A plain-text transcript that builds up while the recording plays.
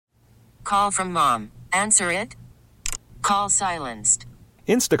call from mom. Answer it. Call silenced.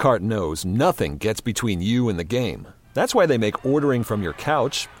 Instacart knows nothing gets between you and the game. That's why they make ordering from your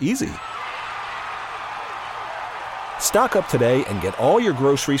couch easy. Stock up today and get all your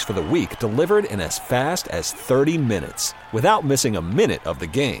groceries for the week delivered in as fast as 30 minutes without missing a minute of the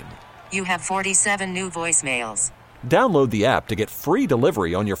game. You have 47 new voicemails. Download the app to get free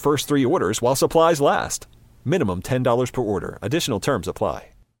delivery on your first 3 orders while supplies last. Minimum $10 per order. Additional terms apply.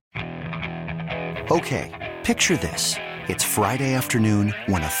 Okay, picture this. It's Friday afternoon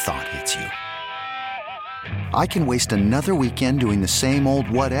when a thought hits you. I can waste another weekend doing the same old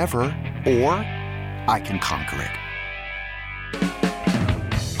whatever, or I can conquer it.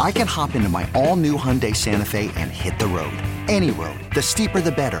 I can hop into my all-new Hyundai Santa Fe and hit the road. Any road. The steeper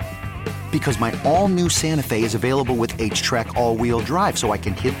the better. Because my all-new Santa Fe is available with H-Track all-wheel drive, so I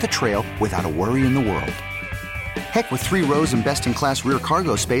can hit the trail without a worry in the world. Heck, with 3 rows and best-in-class rear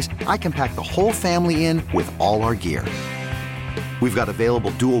cargo space, I can pack the whole family in with all our gear. We've got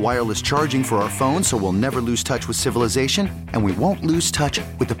available dual wireless charging for our phones, so we'll never lose touch with civilization, and we won't lose touch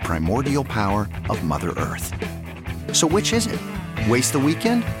with the primordial power of Mother Earth. So which is it? Waste the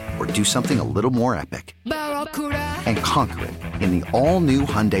weekend or do something a little more epic? And conquer it in the all-new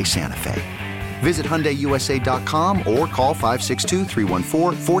Hyundai Santa Fe. Visit HyundaiUSA.com or call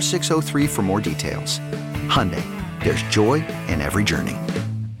 562-314-4603 for more details. Hyundai, there's joy in every journey.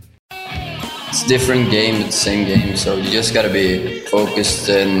 It's a different game, it's the same game, so you just gotta be focused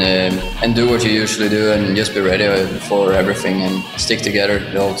and do what you usually do and just be ready for everything and stick together,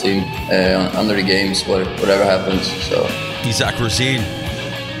 the whole team, under the games, whatever happens. So. Zach Rosine.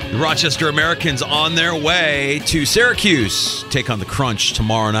 The Rochester Americans on their way to Syracuse. Take on the Crunch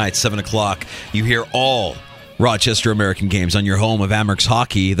tomorrow night, 7 o'clock. You hear all Rochester American games on your home of Amerks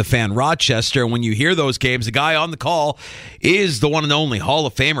Hockey, the Fan Rochester. When you hear those games, the guy on the call is the one and only Hall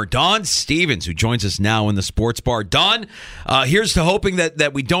of Famer, Don Stevens, who joins us now in the sports bar. Don, here's to hoping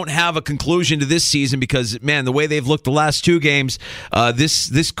that we don't have a conclusion to this season because, man, the way they've looked the last 2 games,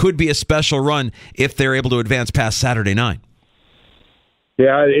 this could be a special run if they're able to advance past Saturday night.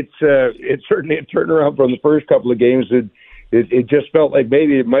 Yeah, it's certainly a turnaround from the first couple of games. It just felt like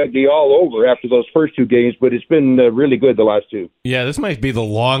maybe it might be all over after those first 2 games, but it's been really good the last 2. Yeah, this might be the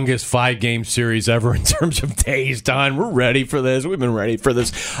longest 5-game series ever in terms of days, Don. We're ready for this. We've been ready for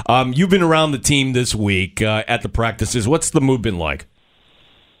this. You've been around the team this week at the practices. What's the mood been like?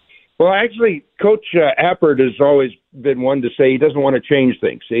 Well, actually, Coach Appert has always been one to say he doesn't want to change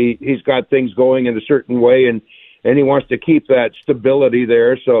things. He's got things going in a certain way, and he wants to keep that stability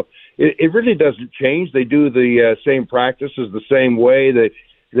there. So it really doesn't change. They do the same practices the same way.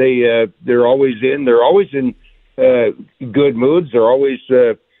 They're always in. They're always in good moods. They're always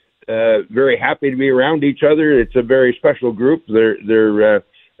very happy to be around each other. It's a very special group.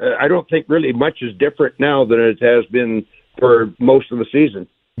 I don't think really much is different now than it has been for most of the season.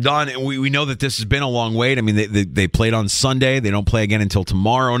 Don, we know that this has been a long wait. I mean, they played on Sunday. They don't play again until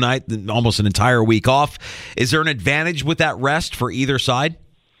tomorrow night, almost an entire week off. Is there an advantage with that rest for either side?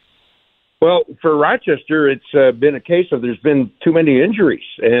 Well, for Rochester, it's been a case of there's been too many injuries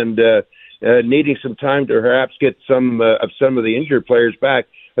and needing some time to perhaps get some of the injured players back.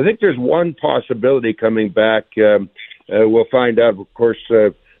 I think there's one possibility coming back. We'll find out, of course,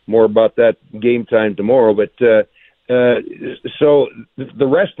 more about that game time tomorrow, but so the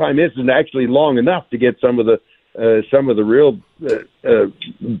rest time isn't actually long enough to get some of the real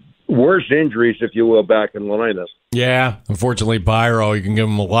worse injuries, if you will, back in the lineup. Yeah, unfortunately, Byro, you can give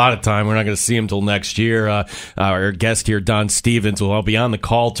him a lot of time. We're not going to see him till next year. Our guest here, Don Stevens, will be on the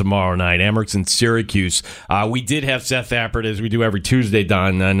call tomorrow night. Amerks in Syracuse. We did have Seth Appert, as we do every Tuesday,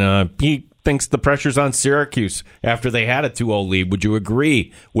 Don, and he thinks the pressure's on Syracuse after they had a 2-0 lead. Would you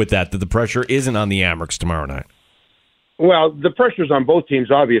agree with that the pressure isn't on the Amerks tomorrow night? Well, the pressure's on both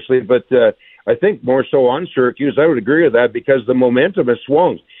teams, obviously, but I think more so on Syracuse. I would agree with that because the momentum has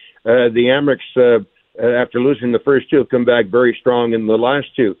swung. The Amerks, after losing the first 2, have come back very strong in the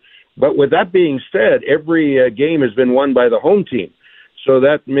last 2. But with that being said, every game has been won by the home team, so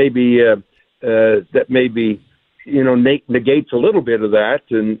that maybe negates a little bit of that.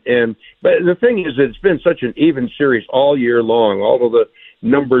 But the thing is, it's been such an even series all year long. All of the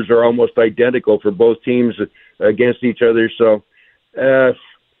numbers are almost identical for both teams against each other. So there's,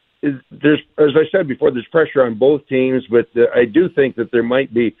 as I said before, there's pressure on both teams, but I do think that there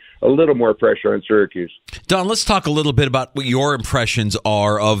might be a little more pressure on Syracuse. Don, let's talk a little bit about what your impressions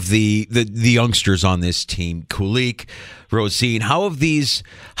are of the youngsters on this team. Kulik, Rosine, how have these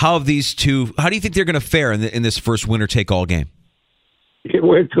two? How do you think they're going to fare in this first winner-take-all game?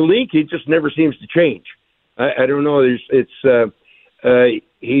 With Kulik, he just never seems to change. I don't know.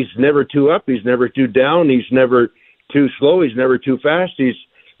 he's never too up, he's never too down, he's never too slow, he's never too fast. He's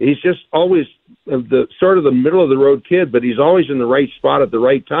just always the sort of the middle of the road kid, but he's always in the right spot at the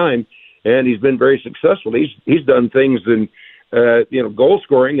right time, and he's been very successful. He's done things in goal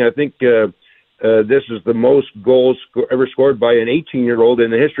scoring. I think this is the most goals ever scored by an 18-year-old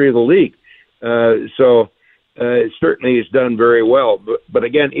in the history of the league. Certainly he's done very well. But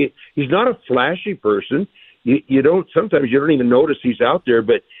again, he's not a flashy person. Sometimes you don't even notice he's out there,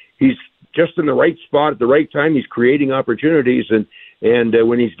 but he's just in the right spot at the right time. He's creating opportunities, and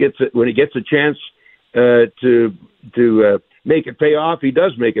when he gets a chance to make it pay off, he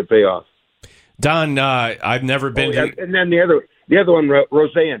does make it pay off. Don, I've never been to... And then the other one,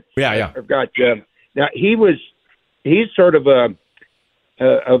 Roseanne. Yeah. I've got now he's sort of a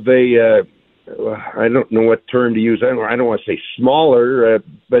I don't know what term to use. I don't want to say smaller,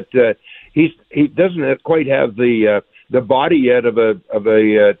 but he doesn't quite have the body yet of a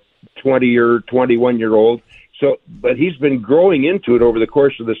 20 or 21-year-old. So, but he's been growing into it over the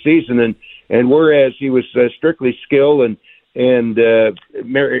course of the season, and whereas he was strictly skill and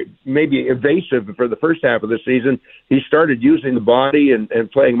maybe evasive for the first half of the season, he started using the body and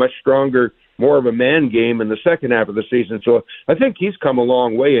playing much stronger, more of a man game in the second half of the season. So I think he's come a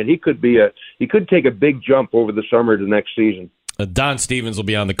long way, and he could take a big jump over the summer to next season. Don Stevens will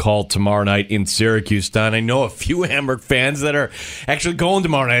be on the call tomorrow night in Syracuse. Don, I know a few Amerks fans that are actually going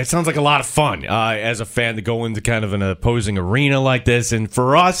tomorrow night. It sounds like a lot of fun as a fan to go into kind of an opposing arena like this. And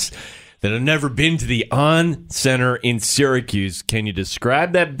for us that have never been to the On Center in Syracuse, can you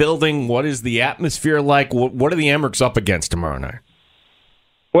describe that building? What is the atmosphere like? What are the Amerks up against tomorrow night?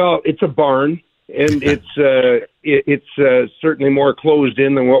 Well, it's a barn, and it's certainly more closed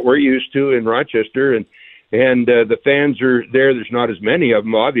in than what we're used to in Rochester, and the fans are there. There's not as many of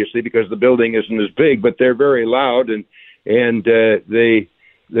them, obviously, because the building isn't as big, but they're very loud, and they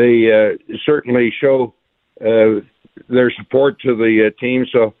certainly show their support to the team.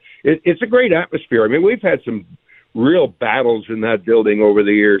 So it's a great atmosphere. I mean, we've had some real battles in that building over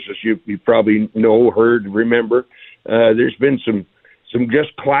the years, as you probably know, heard, remember. There's been some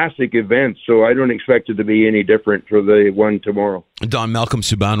just classic events, so I don't expect it to be any different for the one tomorrow. Don, Malcolm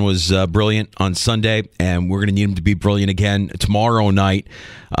Subban was brilliant on Sunday, and we're going to need him to be brilliant again tomorrow night.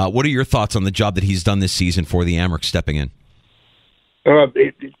 What are your thoughts on the job that he's done this season for the Amerks stepping in?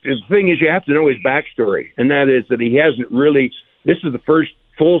 The thing is, you have to know his backstory, and that is that he hasn't really – this is the first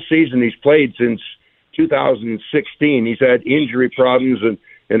full season he's played since 2016. He's had injury problems,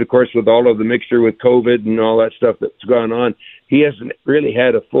 and of course, with all of the mixture with COVID and all that stuff that's gone on, he hasn't really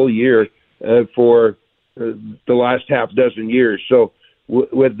had a full year for the last half dozen years. So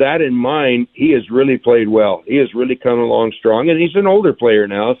with that in mind, he has really played well. He has really come along strong, and he's an older player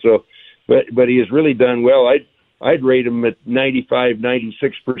now. So, but he has really done well. I'd rate him at 95,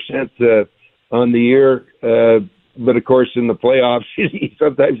 96% on the year. But of course, in the playoffs, he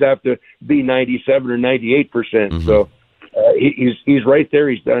sometimes have to be 97 or 98%. Mm-hmm. So he's right there.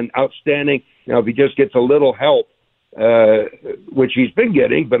 He's done outstanding. Now, if he just gets a little help, which he's been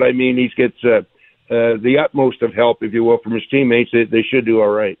getting, but I mean, he gets the utmost of help, if you will, from his teammates, they should do all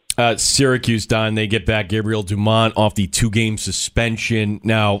right. Syracuse, Don, they get back Gabriel Dumont off the 2-game suspension.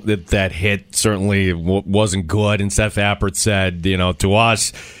 Now, that hit certainly wasn't good, and Seth Appert said, to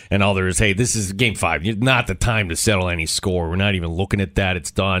us and others, hey, this is Game 5. Not the time to settle any score. We're not even looking at that. It's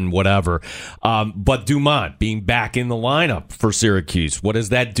done, whatever. But Dumont being back in the lineup for Syracuse, what does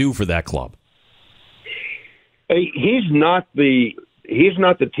that do for that club? He's not the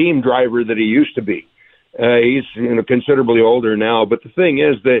team driver that he used to be. He's considerably older now, but the thing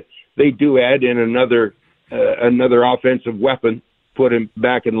is that they do add in another offensive weapon, put him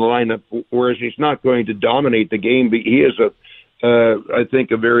back in the lineup, whereas he's not going to dominate the game. But he is I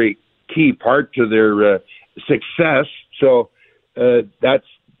think, a very key part to their success. So that's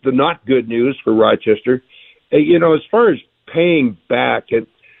the not good news for Rochester. As far as paying back, and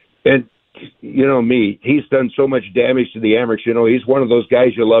me, he's done so much damage to the Amerks. He's one of those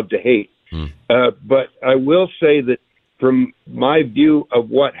guys you love to hate. But I will say that from my view of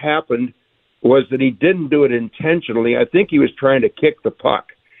what happened was that he didn't do it intentionally. I think he was trying to kick the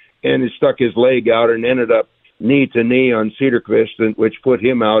puck, and he stuck his leg out and ended up knee to knee on Cedarquist, which put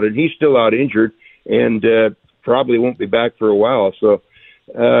him out, and he's still out injured and probably won't be back for a while. So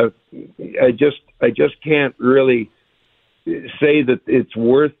I just can't really say that it's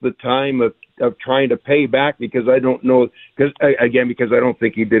worth the time of trying to pay back, because I don't know, because I don't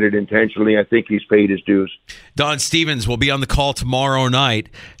think he did it intentionally. I think he's paid his dues. Don Stevens will be on the call tomorrow night,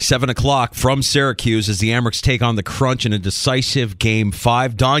 7 o'clock from Syracuse, as the Amerks take on the Crunch in a decisive Game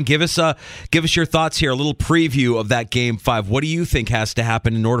 5. Don, give us your thoughts here, a little preview of that Game 5. What do you think has to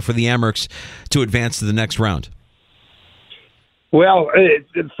happen in order for the Amerks to advance to the next round? Well,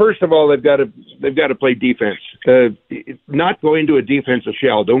 first of all, they've got to play defense. Not go into a defensive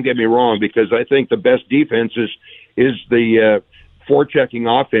shell. Don't get me wrong, because I think the best defense is the forechecking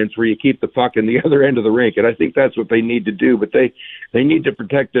offense, where you keep the puck in the other end of the rink, and I think that's what they need to do. But they need to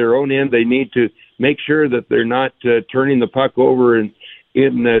protect their own end. They need to make sure that they're not turning the puck over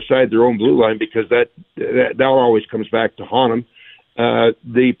inside their own blue line, because that always comes back to haunt them.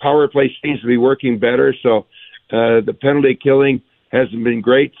 The power play seems to be working better, so. The penalty killing hasn't been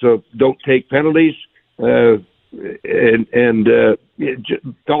great, so don't take penalties. And all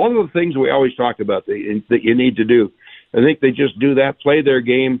of the things we always talk about that you need to do. I think they just do that, play their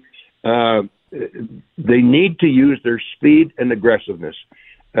game. They need to use their speed and aggressiveness.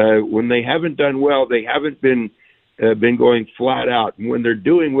 When they haven't done well, they haven't been going flat out. And when they're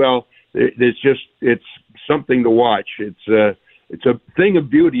doing well, it's something to watch. It's a thing of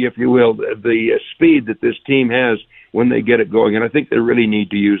beauty, if you will, the speed that this team has when they get it going. And I think they really need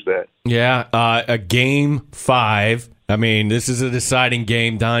to use that. Yeah, a Game 5. I mean, this is a deciding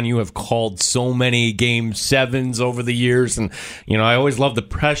game. Don, you have called so many Game 7s over the years, and I always love to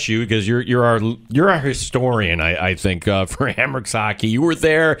press you, because you're our historian. I think for Amerks hockey, you were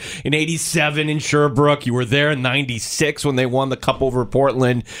there in '87 in Sherbrooke. You were there in '96 when they won the Cup over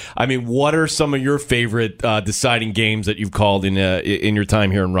Portland. I mean, what are some of your favorite deciding games that you've called in your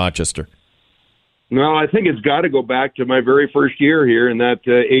time here in Rochester? Well, I think it's got to go back to my very first year here in that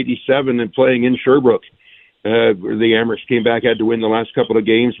 '87 and playing in Sherbrooke. The Amerks came back, had to win the last couple of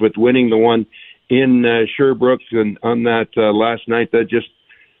games, but winning the one in Sherbrooke and on that last night, that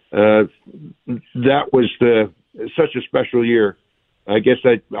was such a special year. I guess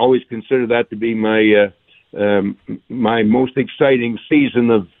I always consider that to be my most exciting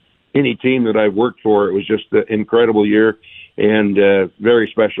season of any team that I've worked for. It was just an incredible year and very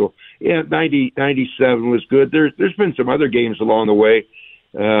special. Yeah, 97 was good. There's been some other games along the way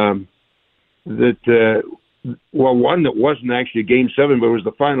one that wasn't actually Game 7, but it was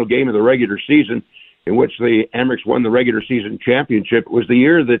the final game of the regular season, in which the Amerks won the regular season championship. It was the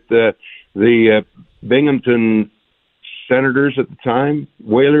year that the Binghamton Senators at the time,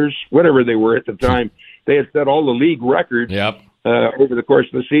 Whalers, whatever they were at the time, they had set all the league records. Yep. Over the course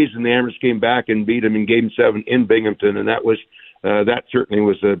of the season. The Amerks came back and beat them in Game 7 in Binghamton, and that certainly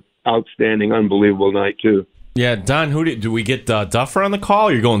was an outstanding, unbelievable night too. Yeah, Don, do we get Duffer on the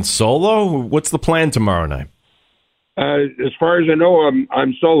call? You're going solo? What's the plan tomorrow night? As far as I know,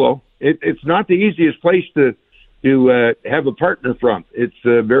 I'm solo. It's not the easiest place to have a partner from. It's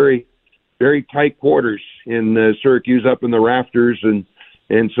very, very tight quarters in Syracuse, up in the rafters, and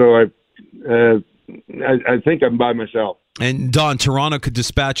so I think I'm by myself. And Don, Toronto could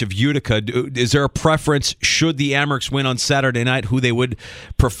dispatch of Utica. Is there a preference, should the Amerks win on Saturday night, who they would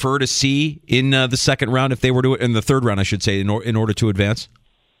prefer to see in the second round, if they were to, in the third round, I should say, in order to advance?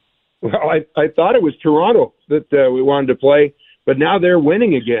 Well, I thought it was Toronto that we wanted to play, but now they're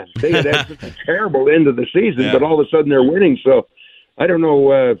winning again. They had such a terrible end of the season, but all of a sudden they're winning. So I don't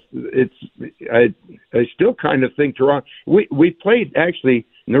know. I still kind of think Toronto. We played, actually,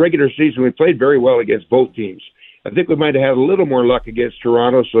 in the regular season, we played very well against both teams. I think we might have had a little more luck against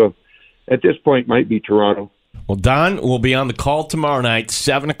Toronto, so at this point might be Toronto. Well, Don will be on the call tomorrow night,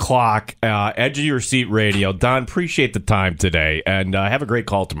 7 o'clock, Edge of Your Seat Radio. Don, appreciate the time today, and have a great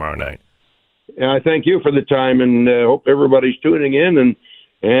call tomorrow night. I thank you for the time, and hope everybody's tuning in,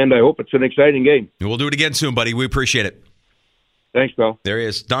 and I hope it's an exciting game. We'll do it again soon, buddy. We appreciate it. Thanks, pal. There he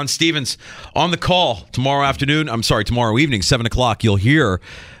is. Don Stevens on the call tomorrow evening, 7 o'clock. You'll hear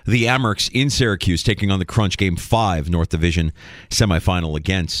the Amerks in Syracuse taking on the Crunch, Game 5, North Division semifinal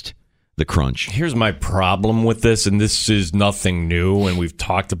against the Crunch. Here's my problem with this, and this is nothing new, and we've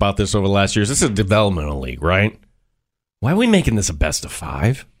talked about this over the last years. This is a developmental league, right? Why are we making this a best of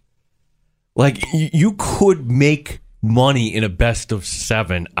 5? Like, you could make money in a best of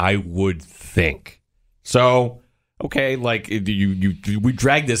 7, I would think. So, okay, like, we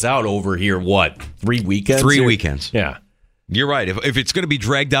dragged this out over here, what, 3 weekends? 3 weekends. Yeah. You're right. If it's going to be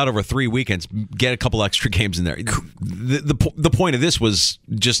dragged out over 3 weekends, get a couple extra games in there. The point of this was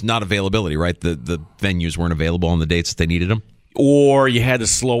just not availability, right? The venues weren't available on the dates that they needed them. Or you had to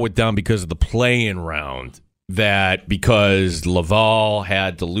slow it down because of the play-in round. that because Laval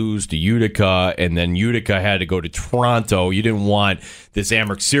had to lose to Utica and then Utica had to go to Toronto, you didn't want this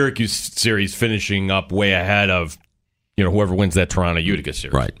Amerks Syracuse series finishing up way ahead of whoever wins that Toronto Utica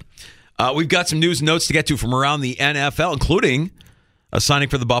series. Right. We've got some news and notes to get to from around the NFL, including a signing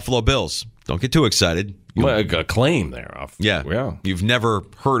for the Buffalo Bills. Don't get too excited. A claim there. Yeah. You've never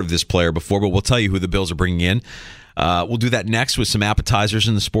heard of this player before, but we'll tell you who the Bills are bringing in. We'll do that next with some appetizers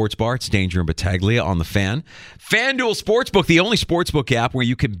in the sports bar. It's Danger and Battaglia on the Fan. FanDuel Sportsbook, the only sportsbook app where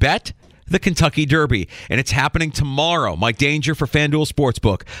you can bet the Kentucky Derby, and it's happening tomorrow. Mike Danger for FanDuel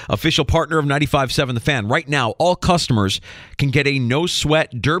Sportsbook, official partner of 95.7 The Fan. Right now, all customers can get a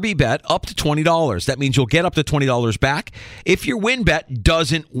no-sweat Derby bet up to $20. That means you'll get up to $20 back if your win bet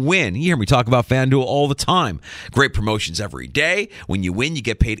doesn't win. You hear me talk about FanDuel all the time. Great promotions every day. When you win, you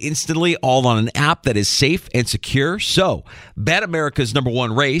get paid instantly, all on an app that is safe and secure. So, bet America's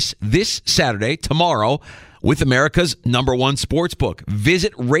 #1 race this Saturday, tomorrow, with America's #1 sportsbook.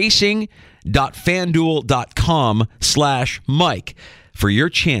 Visit racing.fanduel.com/Mike for your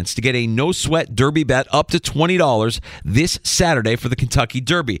chance to get a no-sweat Derby bet up to $20 this Saturday for the Kentucky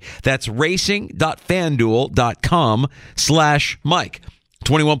Derby. That's racing.fanduel.com/Mike.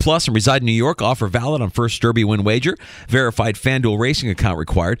 21 plus and reside in New York. Offer valid on first Derby win wager. Verified FanDuel racing account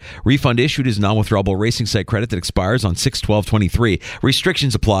required. Refund issued is non-withdrawable racing site credit that expires on 6/12/23.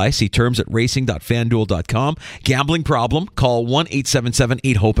 Restrictions apply. See terms at racing.fanduel.com. Gambling problem? Call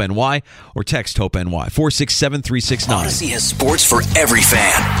 1-877-8-HOPE-NY or text HOPE-NY 467-369. Odyssey has sports for every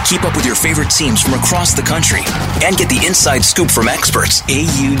fan. Keep up with your favorite teams from across the country and get the inside scoop from experts.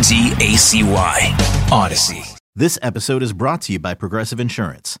 AUDACY. Odyssey. This episode is brought to you by Progressive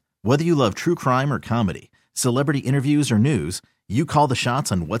Insurance. Whether you love true crime or comedy, celebrity interviews or news, you call the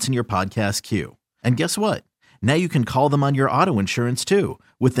shots on what's in your podcast queue. And guess what? Now you can call them on your auto insurance too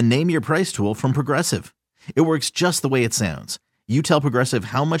with the Name Your Price tool from Progressive. It works just the way it sounds. You tell Progressive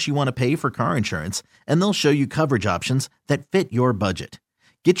how much you want to pay for car insurance, and they'll show you coverage options that fit your budget.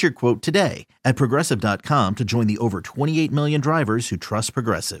 Get your quote today at Progressive.com to join the over 28 million drivers who trust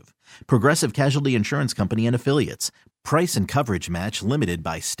Progressive. Progressive Casualty Insurance Company and Affiliates. Price and coverage match limited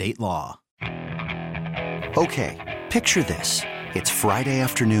by state law. Okay, picture this. It's Friday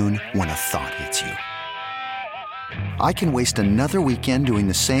afternoon when a thought hits you. I can waste another weekend doing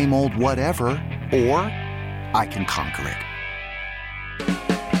the same old whatever, or I can conquer it.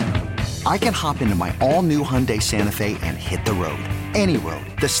 I can hop into my all-new Hyundai Santa Fe and hit the road. Any road.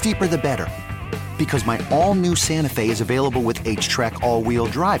 The steeper the better. Because my all-new Santa Fe is available with H-Track all-wheel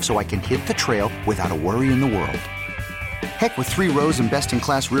drive, so I can hit the trail without a worry in the world. Heck, with 3 rows and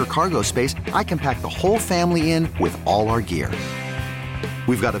best-in-class rear cargo space, I can pack the whole family in with all our gear.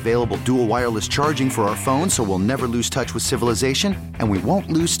 We've got available dual wireless charging for our phones, so we'll never lose touch with civilization, and we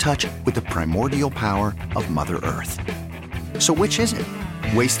won't lose touch with the primordial power of Mother Earth. So which is it?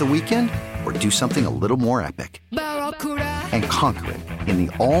 Waste the weekend or do something a little more epic? And conquer it in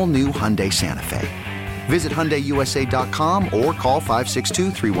the all-new Hyundai Santa Fe. Visit HyundaiUSA.com or call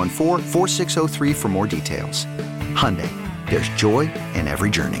 562-314-4603 for more details. Hyundai, there's joy in every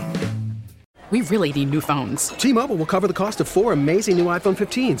journey. We really need new phones. T-Mobile will cover the cost of 4 amazing new iPhone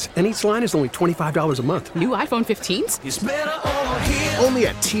 15s, and each line is only $25 a month. New iPhone 15s? It's better over here. Only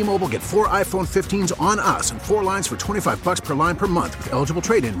at T-Mobile, get 4 iPhone 15s on us and 4 lines for $25 per line per month with eligible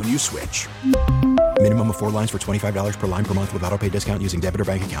trade-in when you switch. Minimum of 4 lines for $25 per line per month with autopay discount using debit or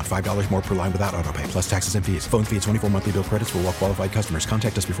bank account. $5 more per line without autopay, plus taxes and fees. Phone fee at 24 monthly bill credits for well-qualified customers.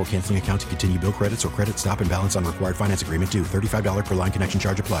 Contact us before canceling account to continue bill credits or credit stop and balance on required finance agreement due. $35 per line connection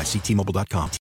charge applies. See T-Mobile.com.